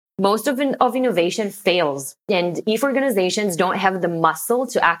most of innovation fails. And if organizations don't have the muscle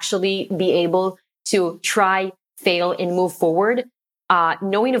to actually be able to try, fail, and move forward,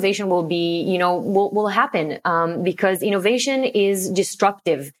 no innovation will happen, because innovation is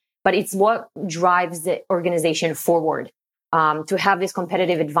disruptive, but it's what drives the organization forward to have this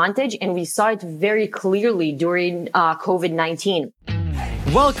competitive advantage. And we saw it very clearly during COVID-19.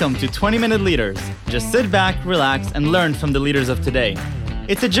 Welcome to 20-Minute Leaders. Just sit back, relax, and learn from the leaders of today.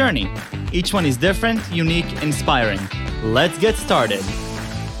 It's a journey. Each one is different, unique, inspiring. Let's get started.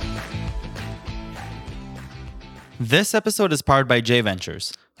 This episode is powered by J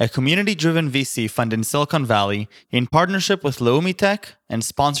Ventures, a community-driven VC fund in Silicon Valley in partnership with Leumi Tech and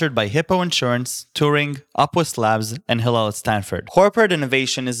sponsored by Hippo Insurance, Turing, Upwest Labs, and Hillel at Stanford. Corporate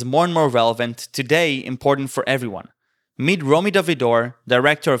innovation is more and more relevant, today important for everyone. Meet Romy Davidor,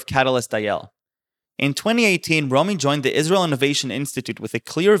 Director of Catalyst IL. In 2018, Romy joined the Israel Innovation Institute with a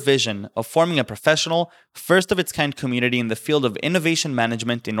clear vision of forming a professional, first-of-its-kind community in the field of innovation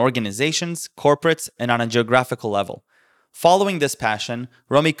management in organizations, corporates, and on a geographical level. Following this passion,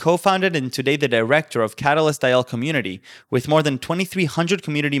 Romy co-founded and today the director of Catalyst IL Community with more than 2,300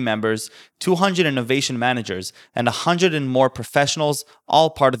 community members, 200 innovation managers, and 100 and more professionals,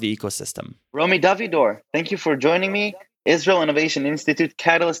 all part of the ecosystem. Romy Davidor, thank you for joining me. Israel Innovation Institute,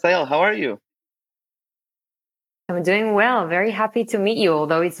 Catalyst IL, how are you? I'm doing well. Very happy to meet you,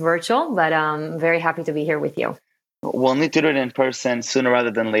 although it's virtual, but I'm very happy to be here with you. We'll need to do it in person sooner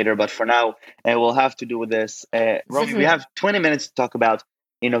rather than later, but for now, we'll have to do with this. Romy, we have 20 minutes to talk about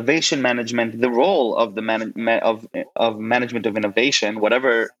innovation management, the role of the management of innovation,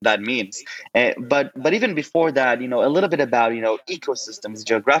 whatever that means. But even before that, a little bit about ecosystems,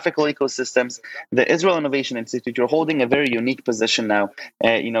 geographical ecosystems. The Israel Innovation Institute, you're holding a very unique position now,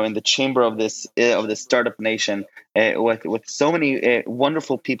 in the chamber of this startup nation, with so many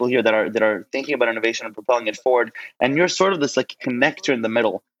wonderful people here that are thinking about innovation and propelling it forward. And you're sort of this like connector in the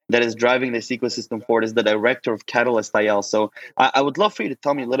middle that is driving this ecosystem forward, is the director of Catalyst IL. So I would love for you to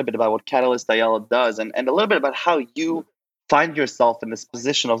tell me a little bit about what Catalyst IL does and a little bit about how you find yourself in this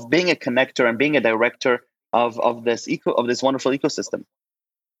position of being a connector and being a director of this wonderful ecosystem.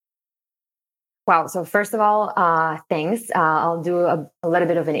 Wow. So first of all, thanks. I'll do a little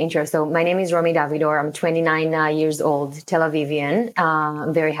bit of an intro. So my name is Romy Davidor. I'm 29 years old, Tel Avivian.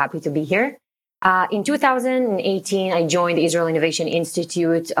 I'm very happy to be here. In 2018, I joined the Israel Innovation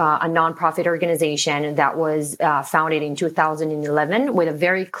Institute, a nonprofit organization that was founded in 2011 with a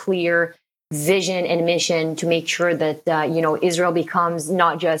very clear vision and mission to make sure that, Israel becomes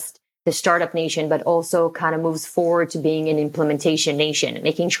not just the startup nation, but also kind of moves forward to being an implementation nation,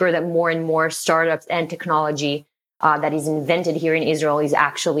 making sure that more and more startups and technology that is invented here in Israel is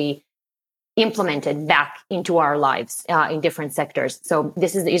actually implemented back into our lives in different sectors. So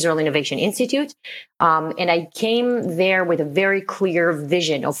this is the Israel Innovation Institute. And I came there with a very clear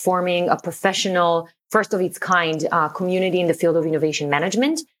vision of forming a professional, first of its kind, community in the field of innovation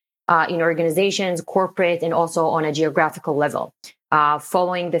management in organizations, corporate, and also on a geographical level.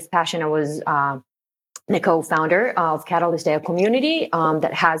 Following this passion, I was the co-founder of Catalyst IL Community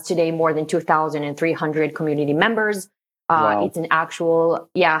that has today more than 2,300 community members. Wow. It's an actual,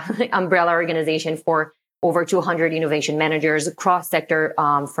 umbrella organization for over 200 innovation managers across sector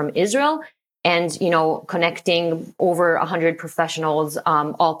from Israel, and connecting over 100 professionals,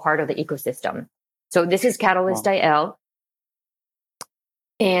 all part of the ecosystem. So this is Catalyst IL,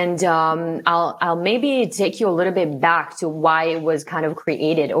 and I'll maybe take you a little bit back to why it was kind of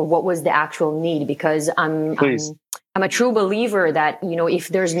created, or what was the actual need, because I'm a true believer that if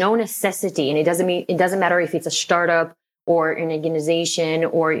there's no necessity, and it doesn't matter if it's a startup or an organization,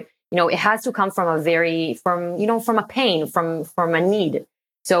 or it has to come from a pain, from a need.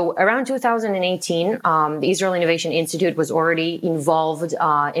 So around 2018, the Israel Innovation Institute was already involved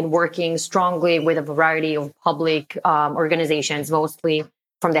in working strongly with a variety of public organizations, mostly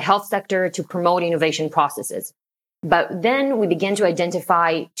from the health sector, to promote innovation processes. But then we began to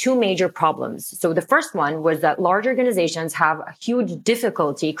identify two major problems. So the first one was that large organizations have a huge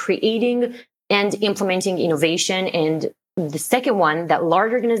difficulty creating and implementing innovation. And the second one, that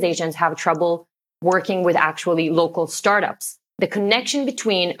large organizations have trouble working with actually local startups. The connection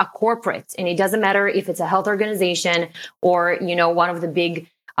between a corporate, and it doesn't matter if it's a health organization or, one of the big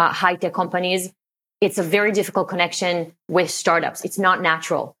high-tech companies, it's a very difficult connection with startups. It's not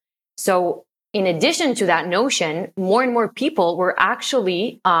natural. So in addition to that notion, more and more people were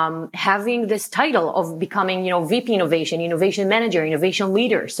actually having this title of becoming, VP innovation, innovation manager, innovation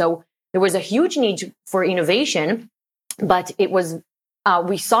leader. So there was a huge need for innovation, but it was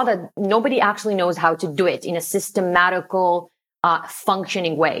we saw that nobody actually knows how to do it in a systematical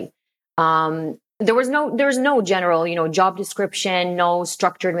functioning way. There was no general, job description, no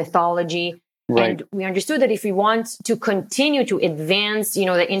structured methodology. Right. And we understood that if we want to continue to advance,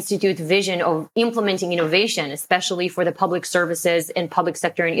 the Institute vision of implementing innovation, especially for the public services and public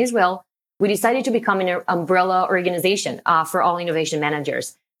sector in Israel, we decided to become an umbrella organization for all innovation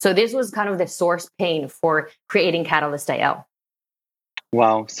managers. So this was kind of the source pain for creating Catalyst IL.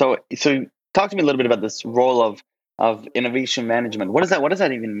 Wow. So talk to me a little bit about this role of innovation management. What does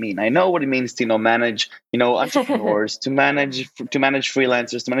that even mean? I know what it means to manage entrepreneurs, to manage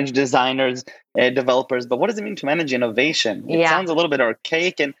freelancers, to manage designers, developers. But what does it mean to manage innovation? It sounds a little bit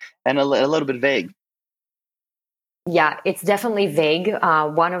archaic and a little bit vague. Yeah, it's definitely vague.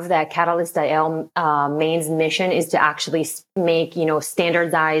 One of the Catalyst IL main mission is to actually make,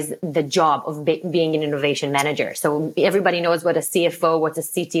 standardize the job of being an innovation manager. So everybody knows what a CFO, what's a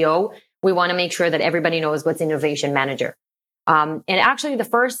CTO. We want to make sure that everybody knows what's innovation manager. And actually the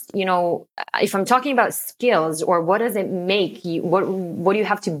first, if I'm talking about skills or what does it make you, what do you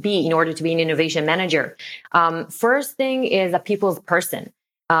have to be in order to be an innovation manager? First thing is a people's person.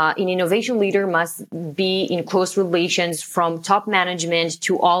 An innovation leader must be in close relations from top management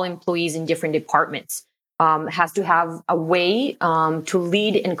to all employees in different departments. Has to have a way to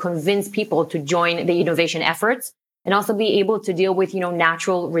lead and convince people to join the innovation efforts, and also be able to deal with,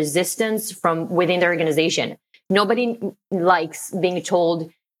 natural resistance from within the organization. Nobody likes being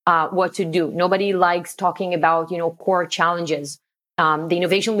told what to do. Nobody likes talking about, core challenges. The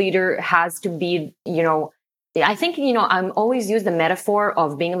innovation leader has to be, I think, I'm always use the metaphor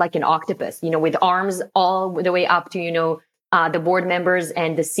of being like an octopus, with arms all the way up to, the board members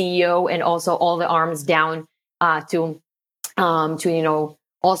and the CEO, and also all the arms down to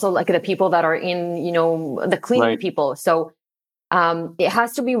also like the people that are in, the cleaning people. So it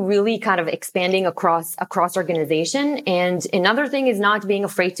has to be really kind of expanding across organization. And another thing is not being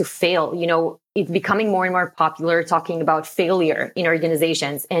afraid to fail. It's becoming more and more popular talking about failure in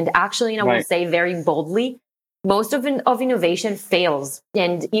organizations. And actually, I will say very boldly, most of innovation fails.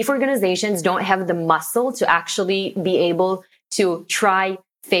 And if organizations don't have the muscle to actually be able to try,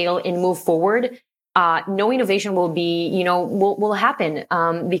 fail, and move forward, no innovation will be, will happen,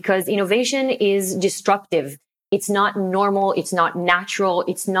 because innovation is disruptive. It's not normal. It's not natural.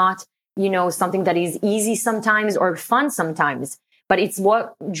 It's not, something that is easy sometimes or fun sometimes, but it's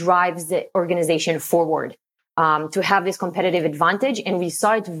what drives the organization forward, to have this competitive advantage. And we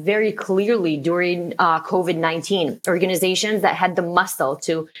saw it very clearly during COVID-19. Organizations that had the muscle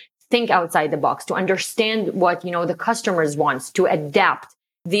to think outside the box, to understand what, the customers want, to adapt.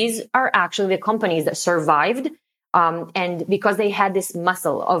 These are actually the companies that survived, and because they had this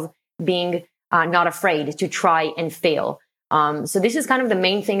muscle of being not afraid to try and fail. So this is kind of the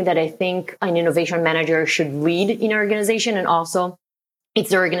main thing that I think an innovation manager should lead in an organization. And also it's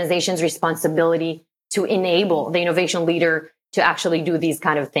the organization's responsibility to enable the innovation leader to actually do these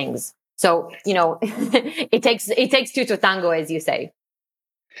kind of things. So, it takes two to tango, as you say.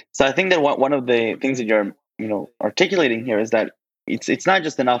 So I think that one of the things that you're, articulating here is that it's not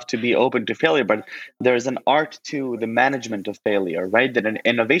just enough to be open to failure, but there's an art to the management of failure, right? That an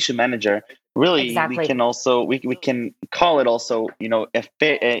innovation manager really, we can also we can call it also,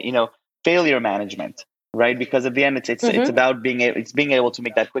 failure management, right? Because at the end, it's about being able to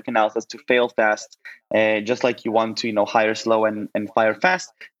make that quick analysis, to fail fast, just like you want to hire slow and fire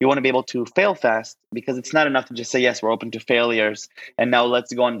fast. You want to be able to fail fast, because it's not enough to just say, yes, we're open to failures, and now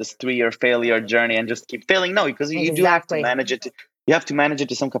let's go on this 3-year failure journey and just keep failing. No, because you do have to manage it. You have to manage it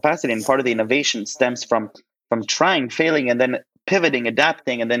to some capacity, and part of the innovation stems from trying, failing, and then pivoting,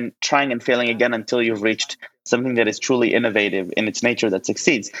 adapting, and then trying and failing again until you've reached something that is truly innovative in its nature, that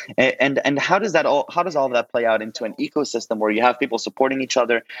succeeds. And how does all of that play out into an ecosystem where you have people supporting each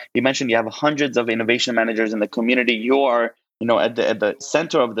other? You mentioned you have hundreds of innovation managers in the community. You are, at the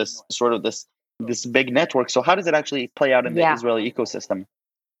center of this sort of this big network. So how does it actually play out in the Israeli ecosystem?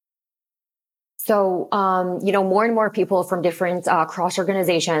 So, more and more people from different cross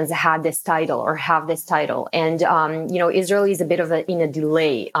organizations had this title or have this title. And, Israel is a bit of in a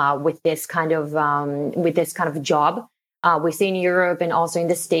delay with this kind of job. We see in Europe and also in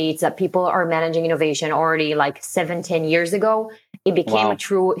the States that people are managing innovation already like 7-10 years ago. It became a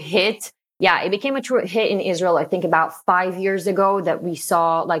true hit. Yeah, it became a true hit in Israel, I think about 5 years ago, that we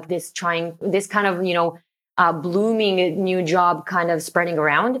saw like this kind of, blooming new job kind of spreading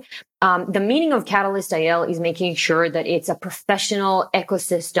around. The meaning of Catalyst IL is making sure that it's a professional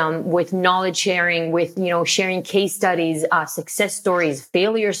ecosystem with knowledge sharing, with, sharing case studies, success stories,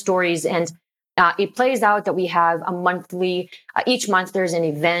 failure stories. And it plays out that we have a monthly, each month there's an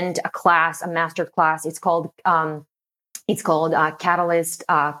event, a class, a master class. It's called It's called Catalyst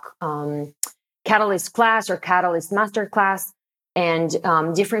Catalyst class or Catalyst master class, and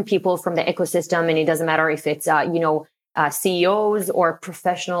different people from the ecosystem. And it doesn't matter if it's CEOs or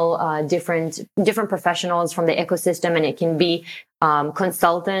professional, different professionals from the ecosystem, and it can be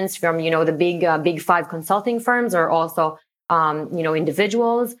consultants from the big five consulting firms, or also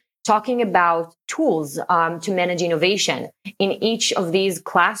individuals talking about tools to manage innovation. In each of these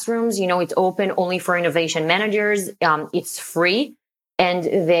classrooms, it's open only for innovation managers. It's free. And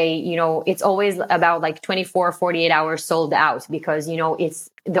it's always about like 24, 48 hours sold out, because, it's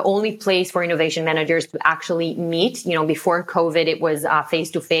the only place for innovation managers to actually meet. Before COVID, it was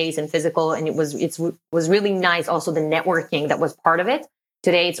face to face and physical. And it was really nice. Also the networking that was part of it.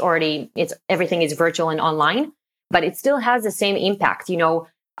 Today, it's everything is virtual and online, but it still has the same impact,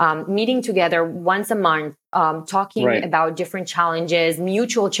 meeting together once a month, talking about different challenges,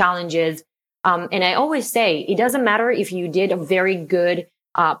 mutual challenges. And I always say, it doesn't matter if you did a very good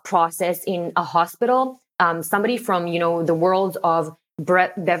process in a hospital. Somebody from, the world of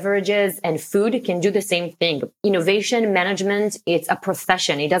beverages and food can do the same thing. Innovation management, it's a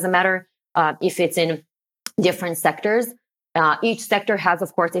profession. It doesn't matter if it's in different sectors. Each sector has,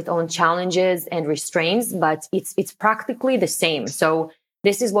 of course, its own challenges and restraints, but it's practically the same. So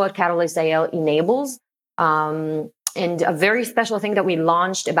this is what Catalyst IL enables. And a very special thing that we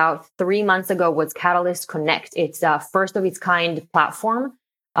launched about 3 months ago was Catalyst Connect. It's a first of its kind platform.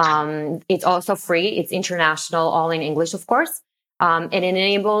 It's also free. It's international, all in English, of course. And it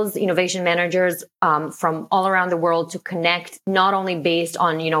enables innovation managers from all around the world to connect, not only based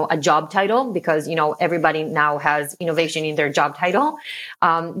on, a job title, because, everybody now has innovation in their job title,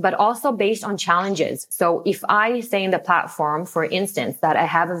 but also based on challenges. So if I say in the platform, for instance, that I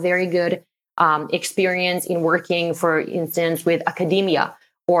have a very good experience in working, for instance, with academia,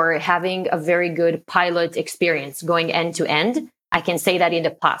 or having a very good pilot experience going end to end, I can say that in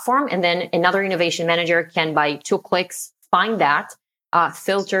the platform. And then another innovation manager can, by 2 clicks, find that,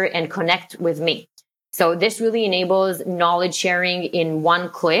 filter, and connect with me. So this really enables knowledge sharing in 1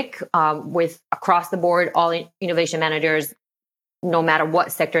 click with across the board, all innovation managers, no matter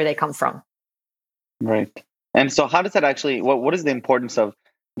what sector they come from. Right. And so how does that actually, what is the importance of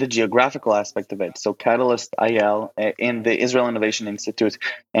the geographical aspect of it? So Catalyst IL in the Israel Innovation Institute,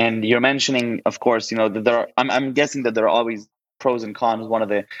 and you're mentioning, of course, that there are, I'm guessing that there are always pros and cons. One of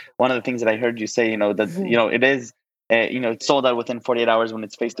the things that I heard you say, that it is it's sold out within 48 hours when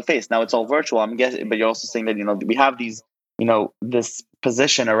it's face to face. Now it's all virtual, I'm guessing, but you're also saying that we have these this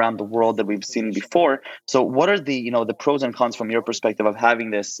position around the world that we've seen before. So what are the the pros and cons from your perspective of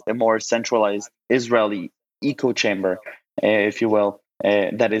having this a more centralized Israeli echo chamber, if you will,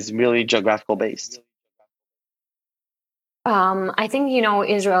 that is really geographical based? I think,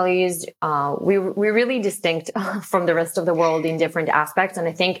 Israelis, we're really distinct from the rest of the world in different aspects. And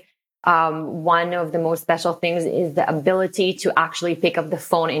I think one of the most special things is the ability to actually pick up the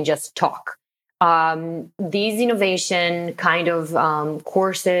phone and just talk. These innovation kind of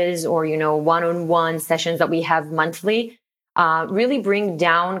courses, or, one-on-one sessions that we have monthly, really bring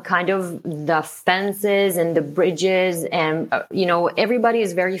down kind of the fences and the bridges. And, everybody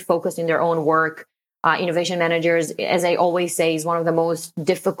is very focused in their own work. Innovation managers, as I always say, is one of the most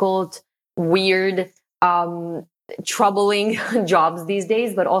difficult, weird, troubling jobs these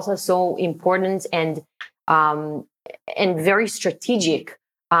days, but also so important and very strategic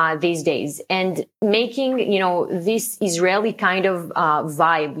these days. And making, this Israeli kind of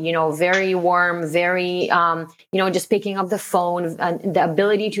vibe, very warm, very, just picking up the phone, the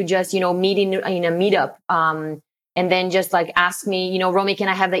ability to just, meet in a meetup, and then just like ask me, Romy, can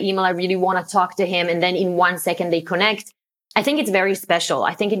I have the email? I really want to talk to him. And then in 1 second they connect. I think it's very special.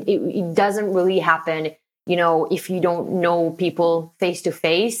 I think it doesn't really happen, if you don't know people face to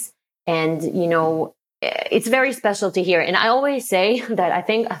face. And, it's very special to hear. And I always say that I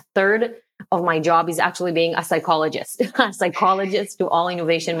think 1/3 of my job is actually being a psychologist, a psychologist to all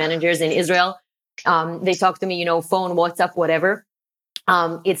innovation managers in Israel. They talk to me, phone, WhatsApp, whatever.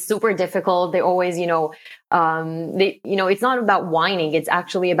 It's super difficult. They always, it's not about whining. It's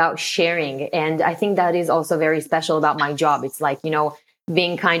actually about sharing. And I think that is also very special about my job. It's like,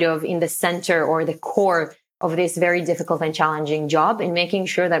 being kind of in the center or the core of this very difficult and challenging job, and making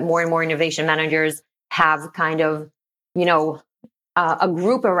sure that more and more innovation managers have kind of, a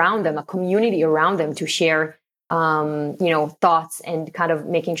group around them, a community around them to share, thoughts, and kind of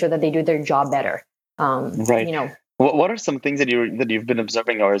making sure that they do their job better. Right. What are some things that you've been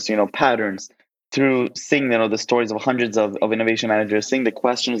observing, or as patterns through seeing the stories of hundreds of innovation managers, seeing the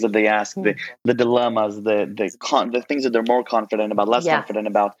questions that they ask, the dilemmas, the things that they're more confident about, less confident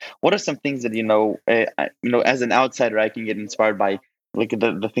about. What are some things that as an outsider I can get inspired by, like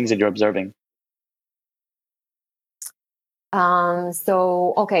the things that you're observing?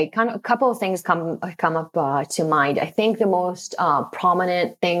 Okay, kind of a couple of things come up to mind. I think the most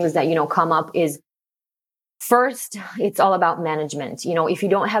prominent things that come up is, first, it's all about management. If you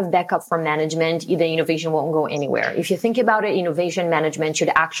don't have backup from management, the innovation won't go anywhere. If you think about it, innovation management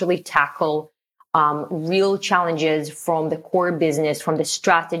should actually tackle real challenges from the core business, from the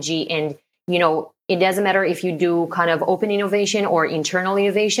strategy, and it doesn't matter if you do kind of open innovation or internal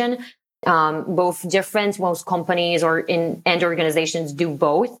innovation. Both different. Most companies and organizations do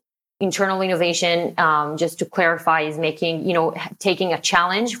both. Internal innovation, just to clarify, is taking a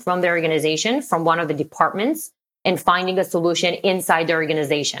challenge from the organization, from one of the departments, and finding a solution inside the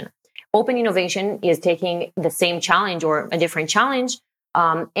organization. Open innovation is taking the same challenge or a different challenge,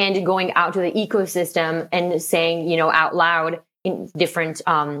 and going out to the ecosystem and saying, out loud in different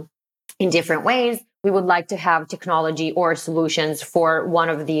ways, we would like to have technology or solutions for one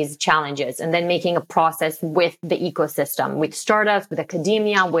of these challenges, and then making a process with the ecosystem, with startups, with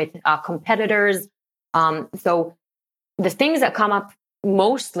academia, with competitors. So the things that come up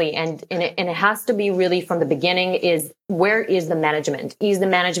mostly, and it has to be really from the beginning, is where is the management? Is the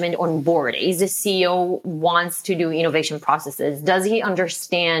management on board? Is the CEO wants to do innovation processes? Does he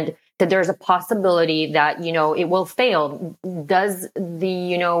understand that there's a possibility that, it will fail? Does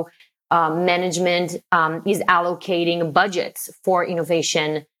the, management is allocating budgets for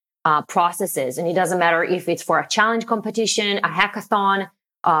innovation processes? And it doesn't matter if it's for a challenge competition, a hackathon,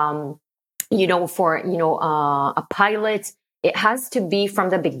 for, a pilot. It has to be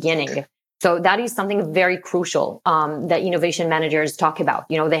from the beginning. So that is something very crucial that innovation managers talk about.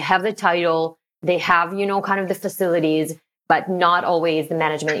 They have the title, they have, kind of the facilities, but not always the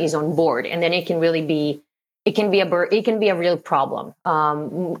management is on board. And then it can be a real problem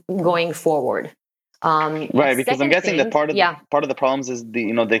going forward. Right, because I'm guessing that part of the problems is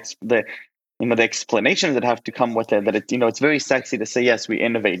the explanations that have to come with it. That it's very sexy to say, yes, we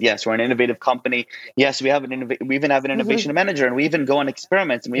innovate. Yes, we're an innovative company. Yes, we even have an innovation manager, and we even go on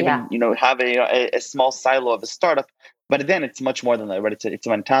experiments, and we even have a small silo of a startup. But then it's much more than that, right? It's a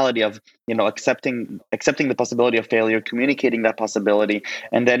mentality of accepting the possibility of failure, communicating that possibility,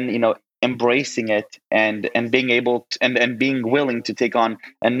 and then embracing it and being able to, and being willing to take on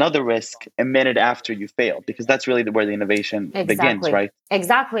another risk a minute after you fail, because that's really where the innovation begins, right?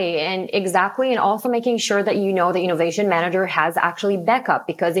 Exactly. And also making sure that the innovation manager has actually backup,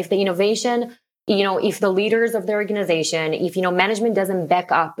 because if the innovation, if the leaders of the organization, if management doesn't back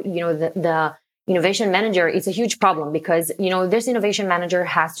up the innovation manager, it's a huge problem, because this innovation manager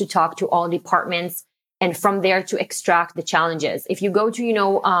has to talk to all departments, and from there to extract the challenges. If you go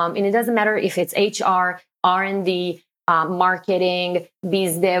to, and it doesn't matter if it's HR, R&D, marketing,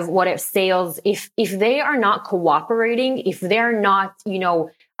 biz dev, whatever, sales, if they are not cooperating, if they're not,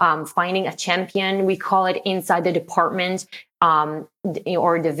 finding a champion, we call it, inside the department,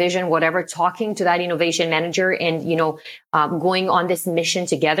 or division, whatever, talking to that innovation manager and, going on this mission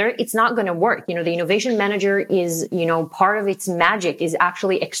together, it's not going to work. The innovation manager is, part of its magic is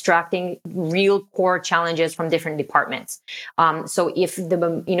actually extracting real core challenges from different departments. So if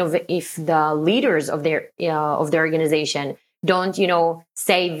the leaders of their organization don't,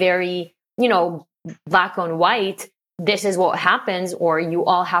 say very, black on white, this is what happens, or you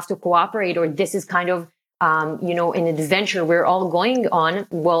all have to cooperate, or this is kind of, an adventure we're all going on,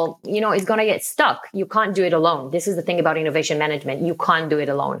 well, it's going to get stuck. You can't do it alone. This is the thing about innovation management. You can't do it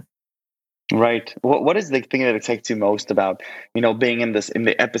alone. Right. What is the thing that excites you most about, being in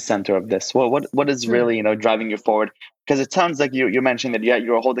the epicenter of this? What is really, driving you forward? Because it sounds like you mentioned that,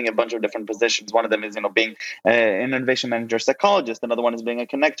 you're holding a bunch of different positions. One of them is, being an innovation manager, psychologist. Another one is being a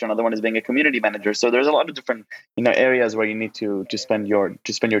connector. Another one is being a community manager. So there's a lot of different, areas where you need to spend your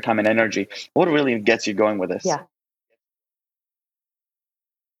time and energy. What really gets you going with this? Yeah.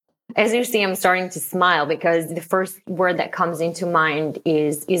 As you see, I'm starting to smile, because the first word that comes into mind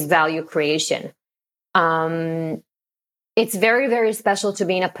is value creation. It's very, very special to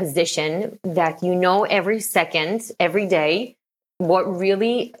be in a position that every second, every day, what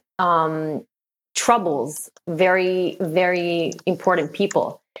really troubles very, very important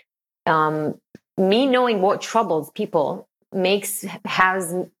people. Me knowing what troubles people I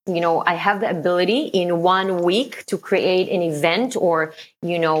have the ability in 1 week to create an event, or,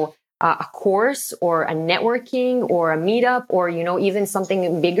 a course, or a networking, or a meetup, or, even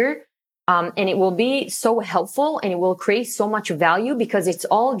something bigger, And it will be so helpful and it will create so much value because it's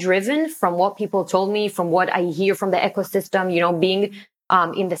all driven from what people told me, from what I hear from the ecosystem, being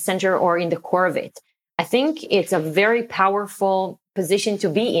in the center or in the core of it. I think it's a very powerful position to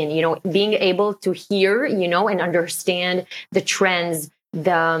be in, being able to hear, and understand the trends,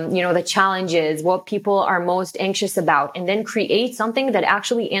 the challenges, what people are most anxious about, and then create something that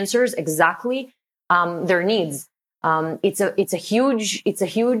actually answers exactly their needs. It's a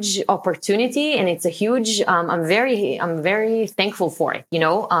huge opportunity, and it's a huge. I'm very thankful for it.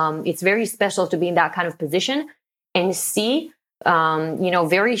 It's very special to be in that kind of position and see,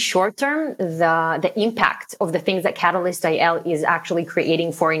 very short term, the impact of the things that Catalyst IL is actually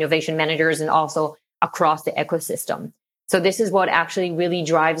creating for innovation managers and also across the ecosystem. So this is what actually really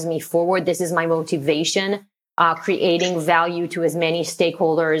drives me forward. This is my motivation, creating value to as many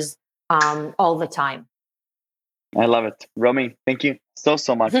stakeholders all the time. I love it. Romy, thank you so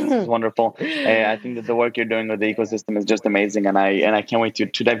much. This is wonderful. I think that the work you're doing with the ecosystem is just amazing. And I can't wait to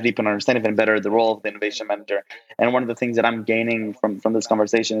dive deep and understand even better the role of the innovation manager. And one of the things that I'm gaining from this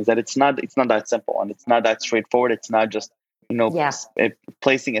conversation is that it's not that simple and it's not that straightforward. It's not just,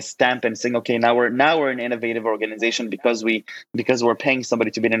 placing a stamp and saying, okay, now we're an innovative organization because we're paying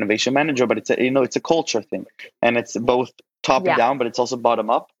somebody to be an innovation manager, but it's a culture thing. And it's both top down, but it's also bottom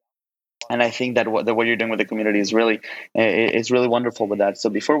up. And I think that what you're doing with the community is really wonderful with that. So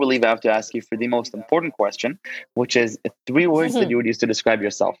before we leave, I have to ask you for the most important question, which is 3 words that you would use to describe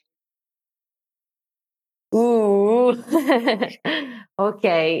yourself. Ooh.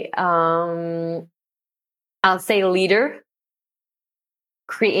 Okay. I'll say leader,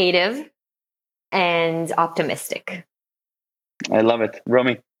 creative, and optimistic. I love it.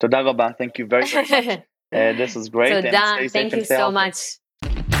 Romy, toda rabba. Thank you very much. This was great. So Dan, thank you so much.